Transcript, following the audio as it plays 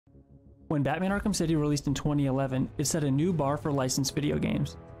When Batman Arkham City released in 2011, it set a new bar for licensed video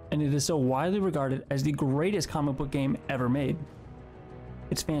games, and it is so widely regarded as the greatest comic book game ever made.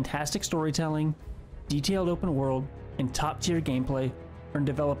 Its fantastic storytelling, detailed open world, and top-tier gameplay earned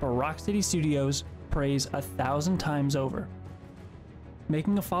developer Rocksteady Studios praise 1,000 times over.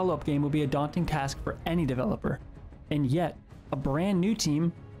 Making a follow-up game will be a daunting task for any developer, and yet, a brand new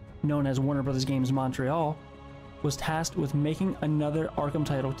team, known as Warner Bros. Games Montreal, was tasked with making another Arkham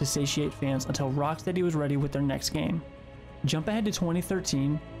title to satiate fans until Rocksteady was ready with their next game. Jump ahead to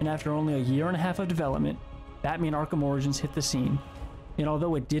 2013, and after only a year and a half of development, Batman Arkham Origins hit the scene, and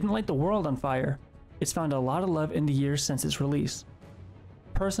although it didn't light the world on fire, it's found a lot of love in the years since its release.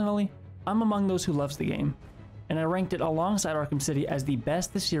 Personally, I'm among those who loves the game, and I ranked it alongside Arkham City as the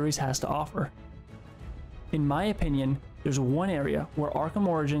best the series has to offer. In my opinion, there's one area where Arkham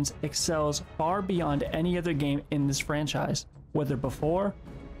Origins excels far beyond any other game in this franchise, whether before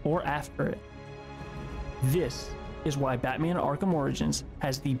or after it. This is why Batman Arkham Origins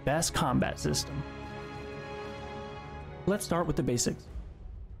has the best combat system. Let's start with the basics.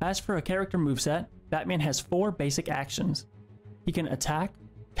 As for a character moveset, Batman has 4 basic actions. He can attack,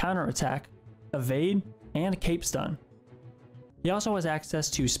 counterattack, evade, and cape stun. He also has access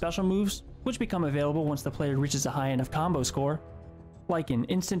to special moves, which become available once the player reaches a high enough combo score, like an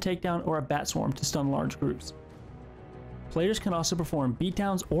instant takedown or a bat swarm to stun large groups. Players can also perform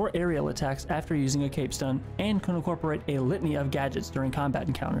beatdowns or aerial attacks after using a cape stun, and can incorporate a litany of gadgets during combat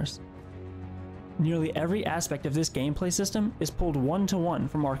encounters. Nearly every aspect of this gameplay system is pulled one-to-one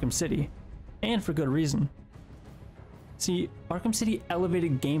from Arkham City, and for good reason. See, Arkham City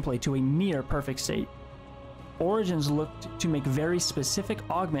elevated gameplay to a near-perfect state. Origins looked to make very specific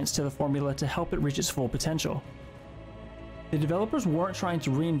augments to the formula to help it reach its full potential. The developers weren't trying to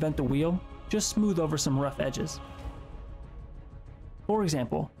reinvent the wheel, just smooth over some rough edges. For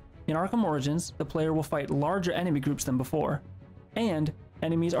example, in Arkham Origins, the player will fight larger enemy groups than before, and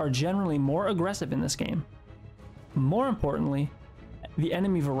enemies are generally more aggressive in this game. More importantly, the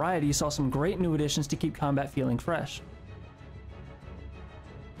enemy variety saw some great new additions to keep combat feeling fresh.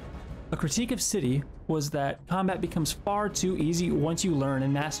 A critique of City was that combat becomes far too easy once you learn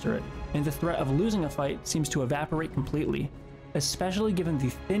and master it, and the threat of losing a fight seems to evaporate completely, especially given the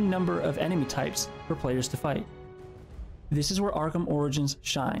thin number of enemy types for players to fight. This is where Arkham Origins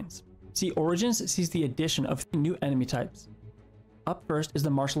shines. See, Origins sees the addition of new enemy types. Up first is the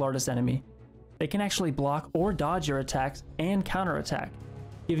martial artist enemy. They can actually block or dodge your attacks and counterattack,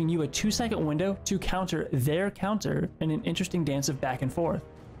 giving you a 2-second window to counter their counter in an interesting dance of back and forth.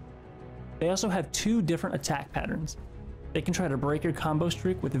 They also have 2 different attack patterns. They can try to break your combo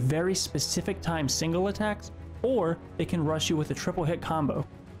streak with very specific timed single attacks, or they can rush you with a triple hit combo.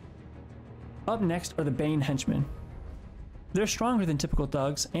 Up next are the Bane henchmen. They're stronger than typical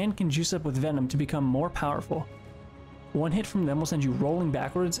thugs and can juice up with venom to become more powerful. One hit from them will send you rolling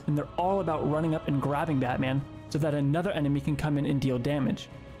backwards, and they're all about running up and grabbing Batman so that another enemy can come in and deal damage.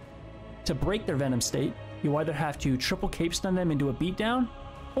 To break their venom state, you either have to triple cape stun them into a beatdown,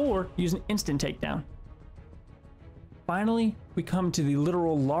 or use an instant takedown. Finally, we come to the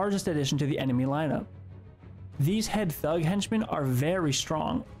literal largest addition to the enemy lineup. These head thug henchmen are very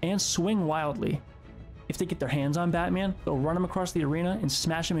strong and swing wildly. If they get their hands on Batman, they'll run him across the arena and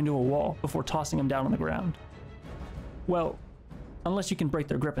smash him into a wall before tossing him down on the ground. Well, unless you can break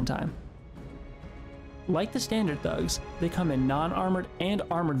their grip in time. Like the standard thugs, they come in non-armored and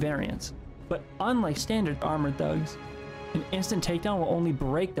armored variants, but unlike standard armored thugs, an instant takedown will only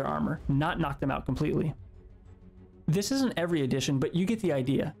break their armor, not knock them out completely. This isn't every edition, but you get the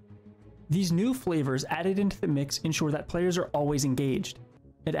idea. These new flavors added into the mix ensure that players are always engaged.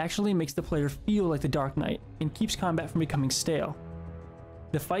 It actually makes the player feel like the Dark Knight and keeps combat from becoming stale.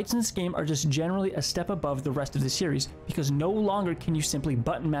 The fights in this game are just generally a step above the rest of the series because no longer can you simply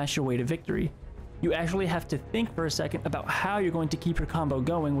button mash your way to victory. You actually have to think for a second about how you're going to keep your combo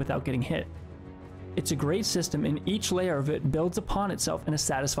going without getting hit. It's a great system, and each layer of it builds upon itself in a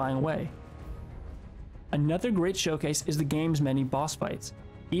satisfying way. Another great showcase is the game's many boss fights,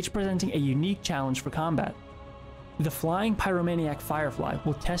 each presenting a unique challenge for combat. The flying pyromaniac Firefly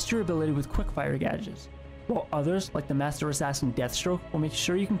will test your ability with quickfire gadgets, while others, like the Master Assassin Deathstroke, will make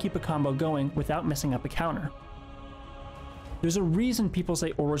sure you can keep a combo going without messing up a counter. There's a reason people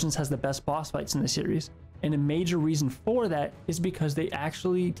say Origins has the best boss fights in the series, and a major reason for that is because they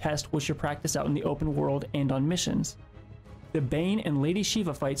actually test what you practice out in the open world and on missions. The Bane and Lady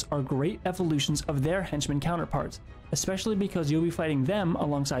Shiva fights are great evolutions of their henchmen counterparts, especially because you'll be fighting them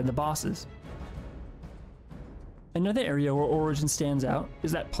alongside the bosses. Another area where Origins stands out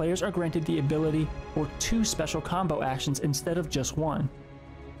is that players are granted the ability for 2 special combo actions instead of just 1.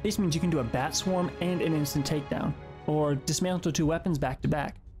 This means you can do a bat swarm and an instant takedown, or dismantle 2 weapons back to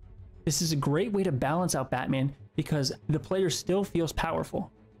back. This is a great way to balance out Batman because the player still feels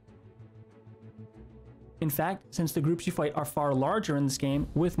powerful. In fact, since the groups you fight are far larger in this game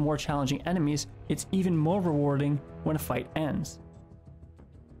with more challenging enemies, it's even more rewarding when a fight ends.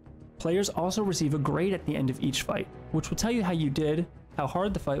 Players also receive a grade at the end of each fight, which will tell you how you did, how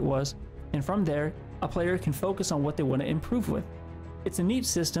hard the fight was, and from there, a player can focus on what they want to improve with. It's a neat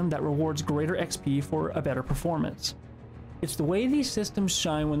system that rewards greater XP for a better performance. It's the way these systems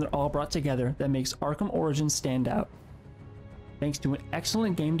shine when they're all brought together that makes Arkham Origins stand out. Thanks to an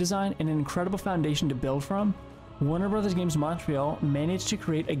excellent game design and an incredible foundation to build from, Warner Bros. Games Montreal managed to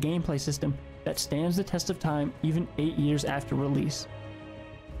create a gameplay system that stands the test of time even 8 years after release.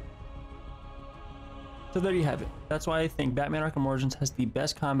 So there you have it. That's why I think Batman Arkham Origins has the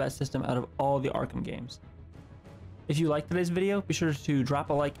best combat system out of all the Arkham games. If you liked today's video, be sure to drop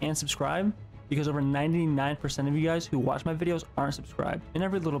a like and subscribe, because over 99% of you guys who watch my videos aren't subscribed, and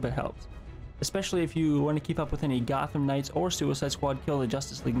every little bit helps. Especially if you want to keep up with any Gotham Knights or Suicide Squad Kill the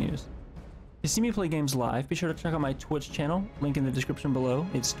Justice League news. To see me play games live, be sure to check out my Twitch channel, link in the description below.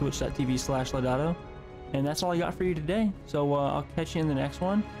 It's twitch.tv/Lodato. And that's all I got for you today, so I'll catch you in the next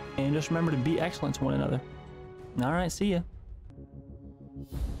one, and just remember to be excellent to one another. Alright, see ya.